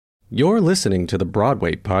You're listening to the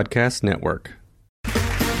Broadway Podcast Network.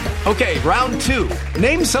 Okay, round two.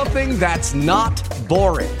 Name something that's not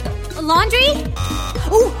boring. A laundry?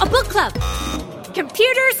 Ooh, a book club.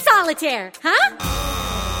 Computer solitaire, huh?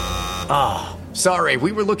 Ah, sorry,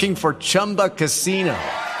 we were looking for Chumba Casino.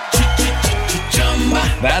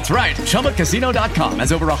 That's right, ChumbaCasino.com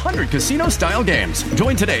has over 100 casino-style games.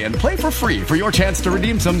 Join today and play for free for your chance to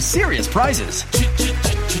redeem some serious prizes.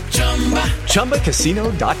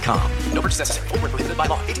 ChumbaCasino.com. No purchase necessary. Void where prohibited by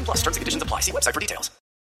law. 18+ terms and conditions apply. See website for details.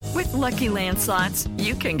 With Lucky Land Slots,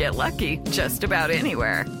 you can get lucky just about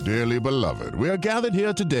anywhere. Dearly beloved, we are gathered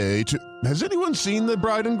here today to... Has anyone seen the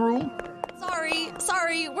bride and groom?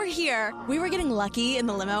 Sorry, we're here. We were getting lucky in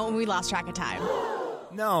the limo and we lost track of time.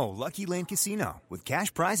 No, Lucky Land Casino, with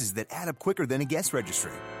cash prizes that add up quicker than a guest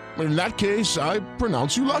registry. In that case, I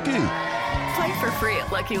pronounce you lucky. Play for free at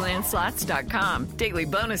LuckyLandSlots.com. Daily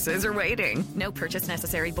bonuses are waiting. No purchase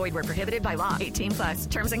necessary. Void where prohibited by law.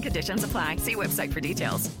 18+. Terms and conditions apply. See website for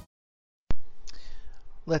details.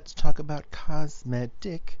 Let's talk about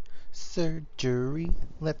cosmetic surgery.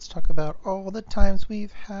 Let's talk about all the times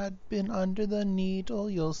we've been under the needle.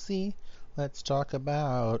 You'll see. Let's talk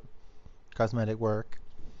about cosmetic work.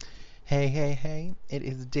 Hey. It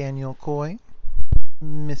is Daniel Coy.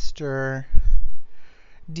 Mr.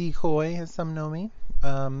 Decoy, as some know me.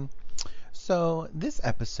 So this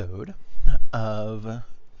episode of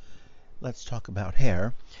Let's Talk About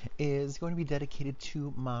Hair is going to be dedicated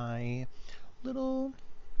to my little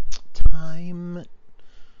time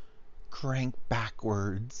crank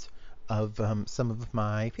backwards of some of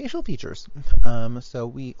my facial features. So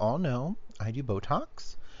we all know I do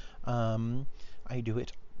Botox. I do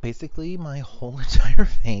it basically my whole entire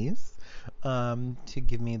face to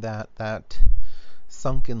give me that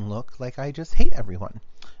sunken look like I just hate everyone.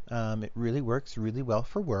 It really works really well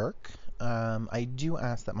for work. I do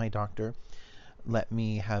ask that my doctor let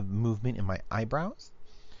me have movement in my eyebrows.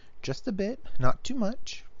 Just a bit, not too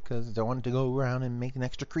much, because I don't want to go around and making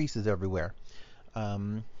extra creases everywhere.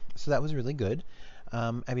 So that was really good.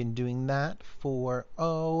 I've been doing that for,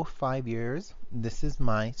 5 years. This is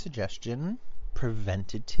my suggestion.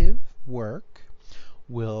 Preventative work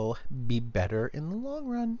will be better in the long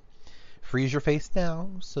run. Freeze your face now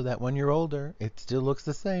so that when you're older, it still looks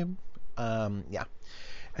the same. Yeah.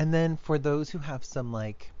 And then for those who have some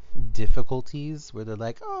difficulties where they're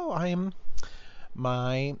like,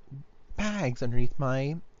 my bags underneath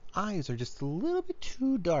my eyes are just a little bit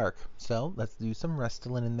too dark. So let's do some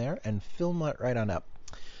Restylane in there and film it right on up.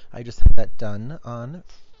 I just had that done on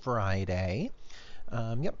Friday.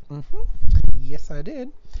 Yep. Yes, I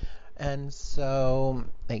did. And so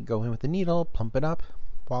I go in with the needle, pump it up,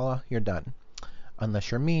 voila, you're done. Unless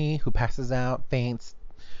you're me, who passes out, faints,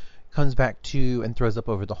 comes back to, and throws up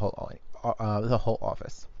over the whole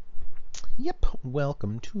office. Yep.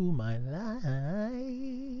 Welcome to my life.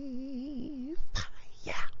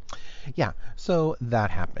 Yeah. So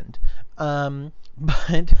that happened.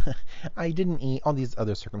 But I didn't eat all these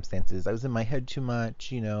other circumstances. I was in my head too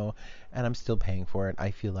much, and I'm still paying for it.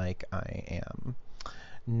 I feel like I am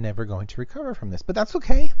never going to recover from this, but that's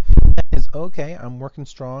okay. It's okay. I'm working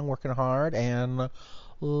strong, working hard, and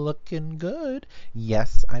looking good.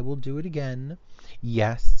 Yes, I will do it again.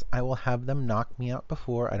 Yes, I will have them knock me out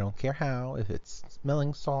before. I don't care how. If it's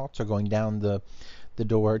smelling salts or going down the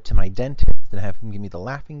door to my dentist and have him give me the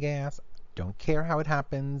laughing gas. Don't care how it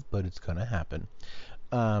happens, but it's gonna happen.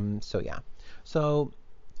 So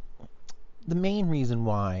the main reason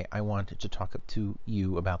why I wanted to talk to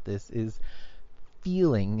you about this is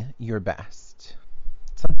feeling your best.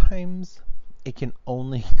 Sometimes it can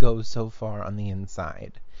only go so far on the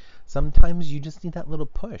inside. Sometimes you just need that little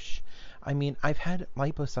push. I mean, I've had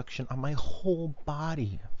liposuction on my whole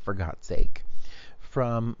body, for God's sake.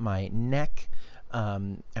 From my neck,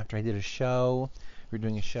 after I did a show, we were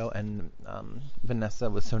doing a show, and Vanessa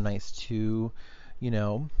was so nice to,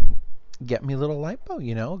 get me a little lipo,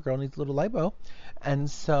 a girl needs a little lipo. And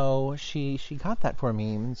so she got that for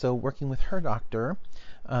me. And so working with her doctor,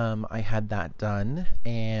 I had that done.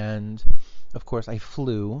 And of course I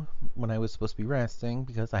flew when I was supposed to be resting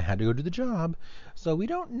because I had to go do the job. So we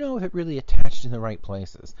don't know if it really attached in the right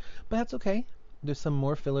places. But that's okay. There's some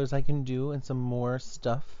more fillers I can do and some more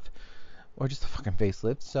stuff. Or just a fucking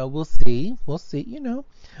facelift. So we'll see.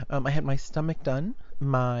 I had my stomach done.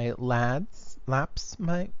 My laps,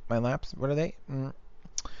 what are they?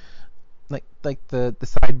 Like the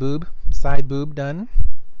side boob done.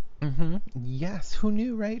 Yes, who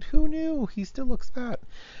knew, right? Who knew? He still looks fat.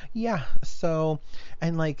 Yeah, so,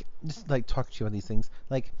 and just talk to you about these things.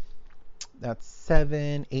 That's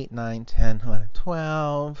 7, 8, 9, 10, 11,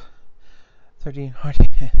 12, 13,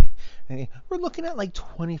 we're looking at like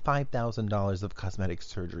 $25,000 of cosmetic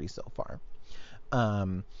surgery so far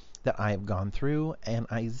that I've gone through, and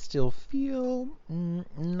I still feel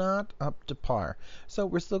not up to par. So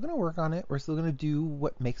we're still going to work on it. We're still going to do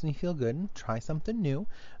what makes me feel good and try something new.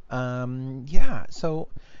 So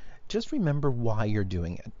just remember why you're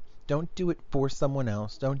doing it. Don't do it for someone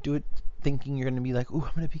else. Don't do it thinking you're going to be like, oh,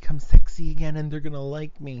 I'm going to become sexy again and they're going to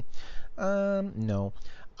like me. No.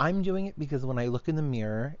 I'm doing it because when I look in the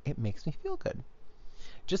mirror, it makes me feel good.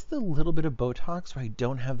 Just a little bit of Botox where I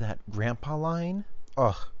don't have that grandpa line.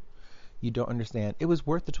 Ugh, you don't understand. It was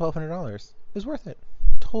worth the $1,200. It was worth it.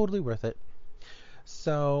 Totally worth it.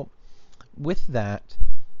 So with that,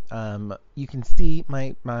 you can see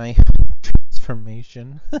my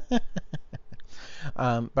transformation.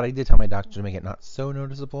 But I did tell my doctor to make it not so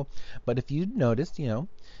noticeable. But if you noticed,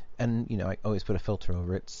 and I always put a filter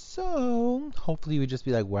over it, so hopefully you would just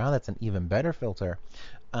be like, wow, that's an even better filter.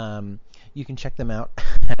 You can check them out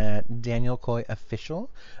at Daniel Coy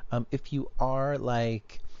Official. If you are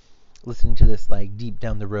like listening to this like deep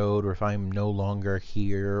down the road, or if I'm no longer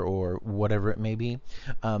here, or whatever it may be,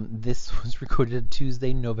 this was recorded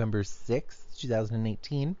Tuesday, November 6th,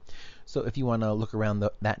 2018. So if you want to look around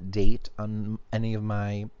that date on any of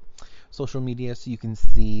my social media so you can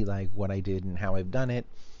see like what I did and how I've done it,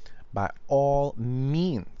 by all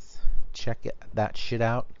means, check that shit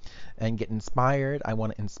out and get inspired. I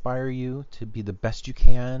want to inspire you to be the best you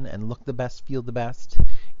can and look the best, feel the best,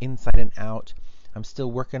 inside and out. I'm still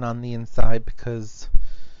working on the inside because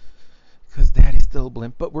Daddy's still a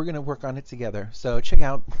blimp, but we're going to work on it together. So check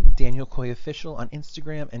out Daniel Coy Official on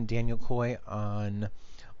Instagram and Daniel Coy on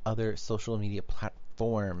other social media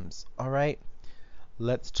platforms. All right,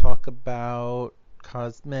 let's talk about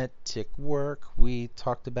cosmetic work. We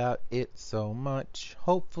talked about it so much.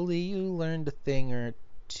 Hopefully you learned a thing or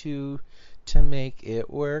two to make it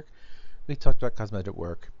work. We talked about cosmetic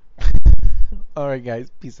work. All right,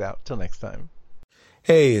 guys, peace out. Till next time.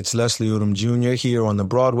 Hey, it's Leslie Odom Jr. here on the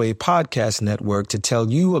Broadway Podcast Network to tell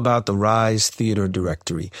you about the Rise Theater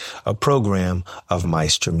Directory, a program of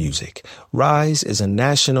Maestro Music. Rise is a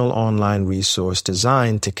national online resource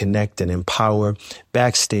designed to connect and empower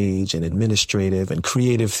backstage and administrative and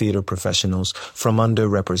creative theater professionals from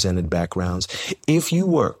underrepresented backgrounds. If you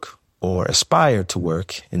work or aspire to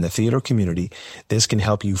work in the theater community, this can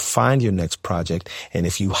help you find your next project. And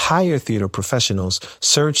if you hire theater professionals,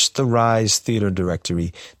 search the Rise Theater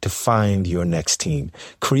Directory to find your next team.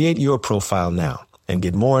 Create your profile now and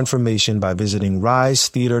get more information by visiting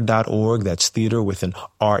risetheater.org. That's theater with an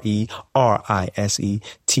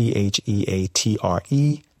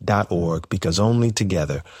RERISETHEATRE.org, because only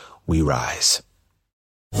together we rise.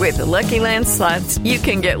 With the Lucky Land Slots, you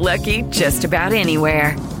can get lucky just about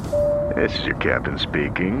anywhere. This is your captain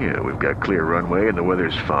speaking. We've got clear runway and the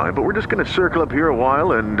weather's fine, but we're just going to circle up here a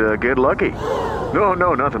while and get lucky.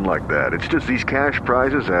 No, nothing like that. It's just these cash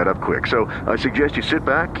prizes add up quick. So I suggest you sit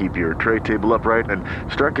back, keep your tray table upright, and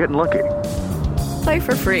start getting lucky. Play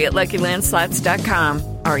for free at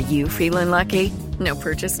LuckyLandSlots.com. Are you feeling lucky? No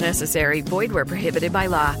purchase necessary. Void where prohibited by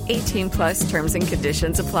law. 18+ terms and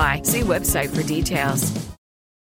conditions apply. See website for details.